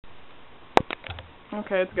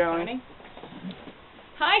Okay, it's going.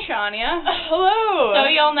 Hi, Shania. Hello! So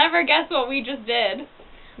you'll never guess what we just did.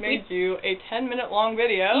 Made you a 10-minute long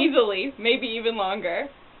video. Easily. Maybe even longer.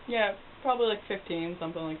 Yeah, probably like 15,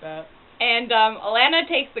 something like that. And Alana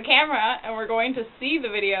takes the camera, and we're going to see the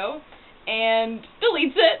video, and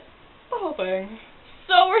deletes it. The whole thing.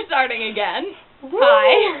 So we're starting again. Woo!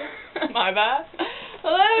 Hi. My bad.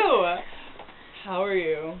 Hello! How are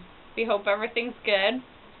you? We hope everything's good.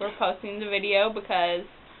 We're posting the video because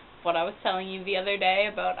what I was telling you the other day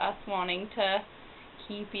about us wanting to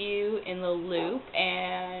keep you in the loop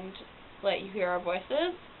and let you hear our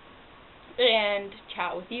voices and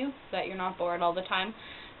chat with you so that you're not bored all the time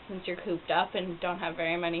since you're cooped up and don't have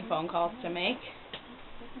very many phone calls to make.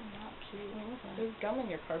 Not cute. There's gum in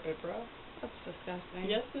your carpet, bro. That's disgusting.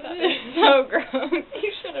 Yes, it That is. is so gross.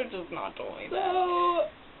 You should have just not told me that. So,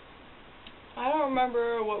 I don't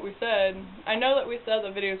remember what we said. I know that we said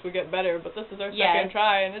the videos would get better, but this is our second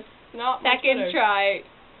try, and it's not much second better. try.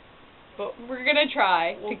 But we're gonna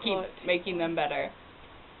try we'll to keep making them better.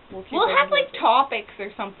 We'll have like topics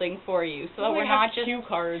or something for you, so that we're not just cue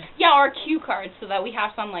cards. Yeah, or cue cards, so that we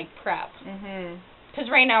have some like prep.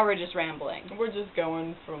 Because right now we're just rambling. We're just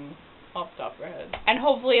going from off the top of our head. And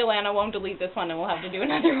hopefully Alana won't delete this one, and we'll have to do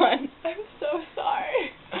another one. I'm so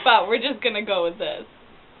sorry. But we're just gonna go with this.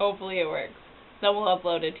 Hopefully it works. Then we'll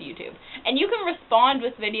upload it to YouTube, and you can respond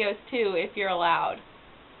with videos too if you're allowed.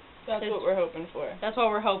 That's what we're hoping for. That's what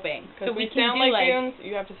we're hoping. So we can sound like goons,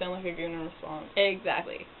 you have to sound like a goon in response.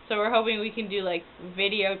 Exactly. So we're hoping we can do like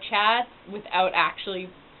video chats without actually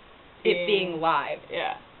it being live.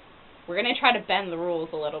 Yeah. We're gonna try to bend the rules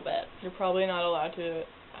a little bit. You're probably not allowed to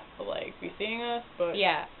like be seeing us, but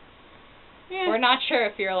yeah. We're not sure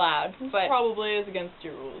if you're allowed, but probably is against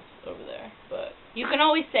your rules over there. But you can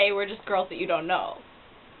always say we're just girls that you don't know.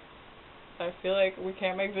 I feel like we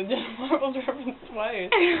can't make the Jennifer Marbles reference twice.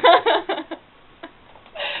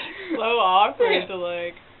 So awkward to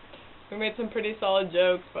like. We made some pretty solid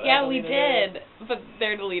jokes, but yeah, we did, but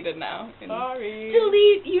they're deleted now. Sorry.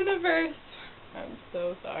 Delete universe. I'm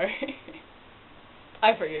so sorry.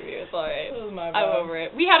 I forgive you. It's alright. It was my bad. I'm over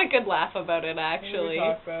it. We had a good laugh about it, actually. We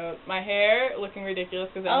talked about my hair looking ridiculous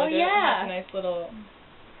because I did a nice little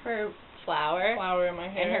her flower in my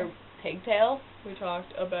hair and her pigtail. We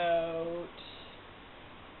talked about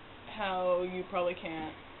how you probably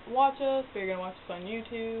can't watch us, but you're gonna watch us on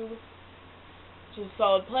YouTube, which is a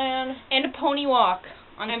solid plan. And a pony walk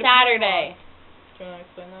on Saturday. Do you want to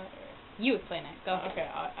explain that? You explain it. Go. Okay,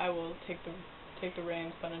 I will take the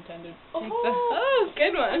reins, pun intended. Oh,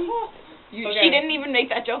 good one. She didn't even make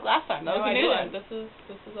that joke last time. That was a new one. This is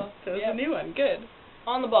a new one. Good.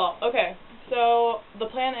 On the ball. Okay, so the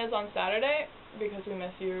plan is on Saturday because we miss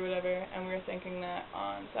you or whatever, and we were thinking that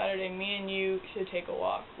on Saturday, me and you should take a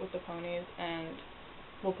walk with the ponies, and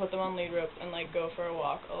we'll put them on lead ropes and like go for a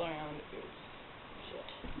walk all around.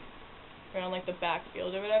 Around like the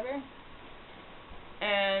backfield or whatever,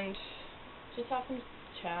 and just have some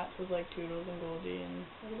chats with like Toodles and Goldie, and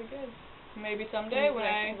it'll be good. Maybe someday when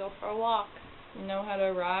I can go for a walk, know how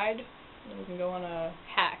to ride, we can go on a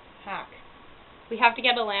hack. We have to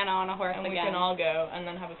get Alana on a horse and again. And we can all go and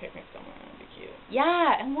then have a picnic somewhere. It'd be cute.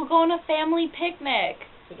 Yeah, and we'll go on a family picnic.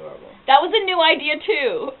 It's adorable. That was a new idea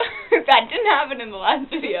too. That didn't happen in the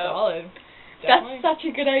last video. Solid. Definitely. That's such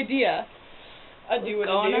a good idea.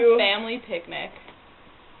 Go on a family picnic.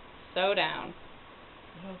 So down.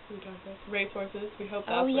 What else did we talk about? Racehorses. We hope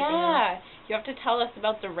that's You have to tell us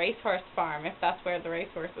about the racehorse farm if that's where the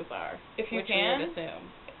racehorses are. If you which we would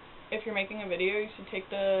assume. If you're making a video, you should take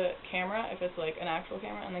the camera, if it's like an actual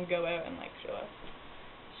camera, and then go out and like show us.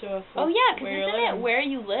 Oh yeah, because isn't it where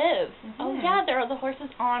you live? Oh yeah, there are the horses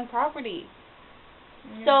on property.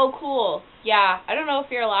 Yeah. So cool. Yeah, I don't know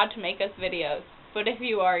if you're allowed to make us videos, but if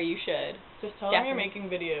you are, you should. Just tell them you're making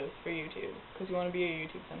videos for YouTube, because you want to be a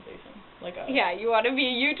YouTube sensation, like us. Yeah, you want to be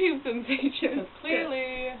a YouTube sensation. Because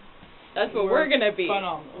clearly, that's what we're going to be.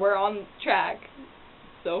 Phenomenal. We're on track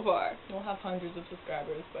so far. We'll have hundreds of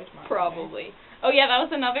subscribers by tomorrow. Probably. Oh yeah, that was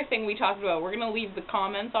another thing we talked about. We're going to leave the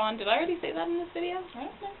comments on. Did I already say that in this video? I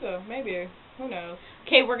don't think so. Maybe. Who knows?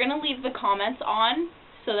 Okay, we're going to leave the comments on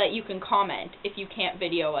so that you can comment if you can't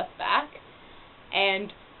video us back. And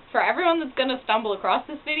for everyone that's going to stumble across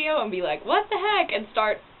this video and be like, what the heck, and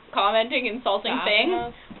start commenting insulting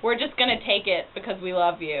things, we're just going to take it because we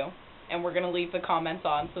love you. And we're going to leave the comments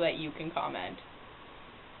on so that you can comment.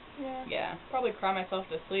 Yeah. Probably cry myself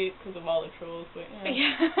to sleep because of all the trolls, but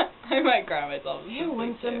yeah. I might cry myself to sleep. You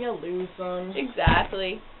win some, you lose some.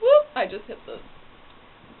 Exactly. Whoop! I just hit the...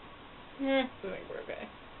 I think we're okay.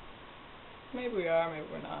 Maybe we are, maybe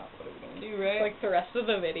we're not. What are we gonna do, right? Like, the rest of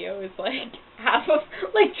the video is, like, half of,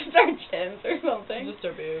 like, just our chins or something. Just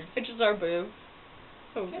our boobs. It's just our boobs.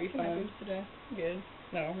 That would be Can't see my fun. boobs today. Good.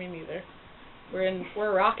 No, me neither.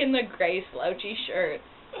 We're rocking the gray slouchy shirt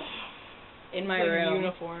in my like room.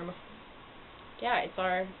 Uniform. Yeah, it's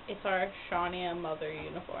our Shania mother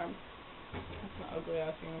uniform. That's an ugly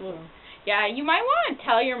ass uniform. Well, yeah, you might want to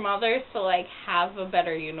tell your mothers to, like, have a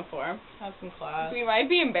better uniform. Have some class. We might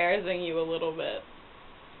be embarrassing you a little bit,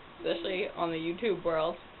 especially on the YouTube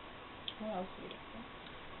world. What else do we do?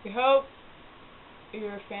 We hope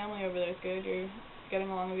your family over there is good. You're getting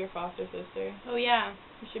along with your foster sister. Oh yeah.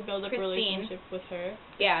 You should build up a Christine. relationship with her.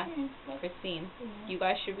 Yeah, That's Christine. cool. You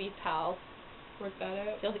guys should be pals. Work that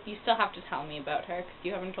out. You still have to tell me about her because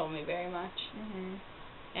you haven't told me very much. Mhm.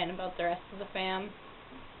 And about the rest of the fam.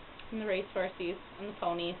 And the racehorses and the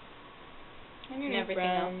ponies. And your And new everything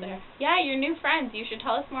friends. else there. Yeah, your new friends. You should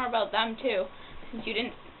tell us more about them too. Since you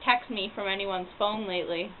didn't text me from anyone's phone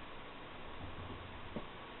lately.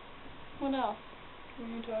 What else?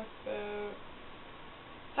 We talk about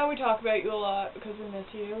how we talk about you a lot because we miss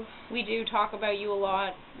you. We do talk about you a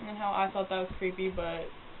lot. And how I thought that was creepy, but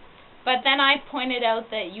then I pointed out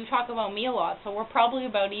that you talk about me a lot, so we're probably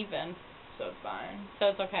about even. so it's fine. So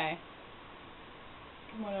it's okay.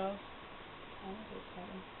 What else? Oh, it's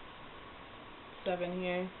 7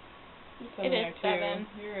 here. It is there, too. 7.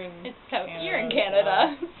 You're in Canada. You're in as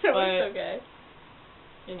Canada, well. so But, it's okay.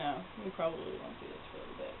 you know, we probably won't see this for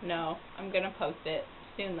a bit. No, I'm gonna post it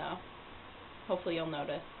soon though. Hopefully you'll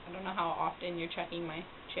notice. I don't know how often you're checking my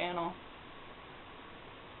channel.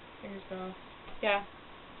 Fingers crossed. Yeah.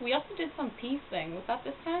 We also did some peace thing. Was that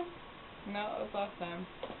this time? No, it was last time.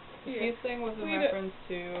 The Yeah. peace thing was in We reference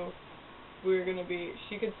to we were gonna be.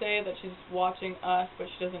 She could say that she's watching us, but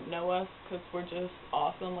she doesn't know us because we're just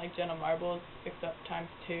awesome, like Jenna Marbles, except times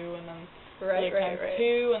 2, and then like times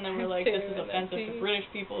 2, and then we're like, this is offensive to British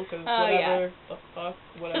people because whatever the fuck,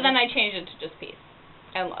 whatever. So then I changed it to just peace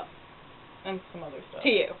and love and some other stuff. to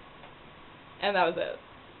you, and that was it.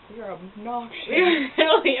 You're obnoxious. We're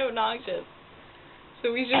really obnoxious.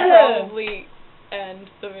 So we should probably end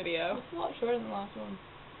the video. It's a lot shorter than the last one.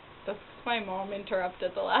 That's because my mom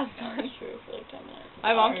interrupted the last one. That's true, for like 10 minutes.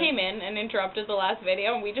 My mom came in and interrupted the last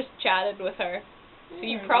video, and we just chatted with her. So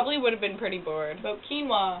you probably would have been pretty bored. About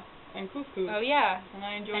quinoa and couscous. Oh yeah. And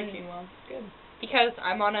I enjoy quinoa. It's good. Because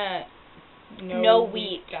I'm on a no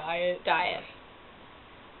wheat diet.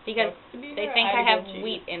 Because they think I have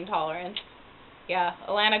wheat intolerance. Yeah,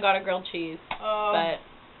 Alana got a grilled cheese. But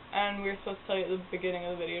and we were supposed to tell you at the beginning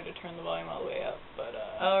of the video to turn the volume all the way up, but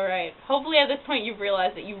alright. Hopefully at this point you've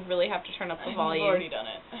realized that you really have to turn up the volume. We've already done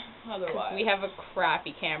it. Otherwise. We have a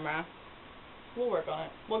crappy camera. We'll work on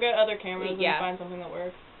it. We'll get other cameras and find something that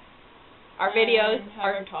works. Our videos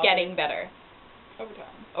are getting better.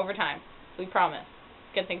 Over time. We promise.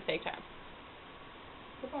 Good things take time.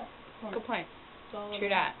 Good point. Good point. True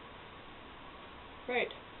that. Great.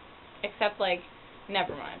 Except, like,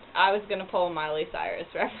 never mind. I was gonna pull a Miley Cyrus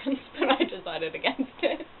reference, but I decided against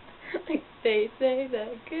it. Like, they say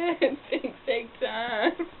that good things take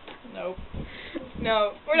time. Nope.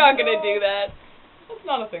 No, we're not gonna do that. That's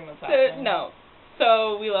not a thing that's happening. No.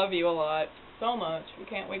 So, we love you a lot. So much. We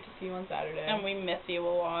can't wait to see you on Saturday. And we miss you a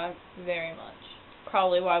lot. Very much.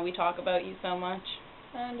 Probably why we talk about you so much.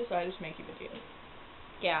 And decided to make you videos.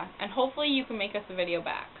 Yeah, and hopefully you can make us a video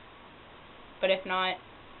back. But if not,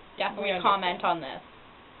 definitely comment on this.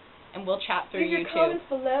 And we'll chat through YouTube. Leave your comments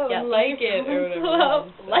below and like it or whatever.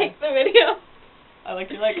 Below. Like the video. I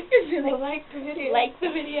like you like like the video. Like the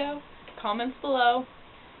video. Comments below.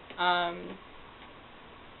 And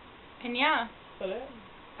yeah. Is that it?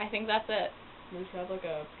 I think that's it. We should have like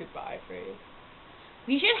a goodbye phrase.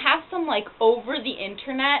 We should have some like over the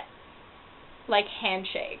internet like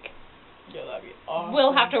handshake. Yeah, that'd be awesome.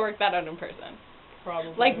 We'll have to work that out in person.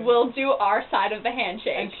 Probably. Like we'll do our side of the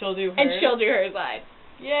handshake. And she'll do hers. And she'll do her side.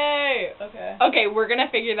 Yay! Okay. Okay, we're gonna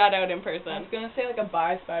figure that out in person. I was gonna say like a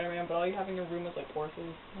bye Spider-Man, but all you have in your room is like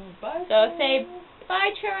horses. Bye. So say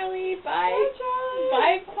bye Charlie, bye Charlie,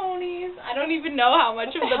 bye ponies. I don't even know how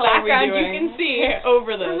much of the background you can see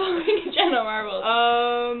over this. Jenna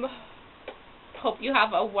Marbles. Hope you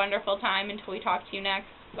have a wonderful time until we talk to you next.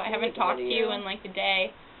 I haven't talked to you in like a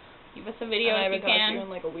day. Give us a video if you can. I haven't talked to you in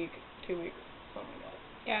like a week, 2 weeks, something like that.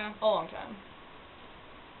 Yeah. A long time.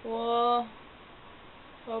 Well,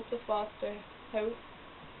 hope the foster house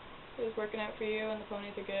is working out for you and the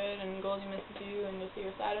ponies are good and Goldie misses you and you'll see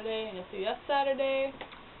her Saturday and you'll see us Saturday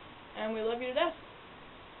and we love you to death.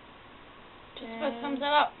 Just about sums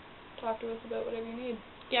that up. Talk to us about whatever you need.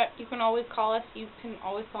 Yeah, you can always call us. You can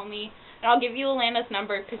always call me. And I'll give you Alana's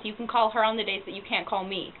number because you can call her on the days that you can't call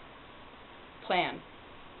me. Plan.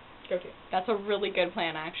 Go to. That's a really good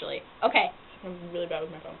plan, actually. Okay. I'm really bad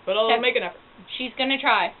with my phone, but I'll make an effort. She's gonna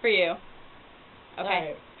try for you. Okay.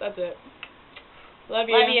 Alright, that's it. Love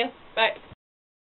you. Love you. Bye.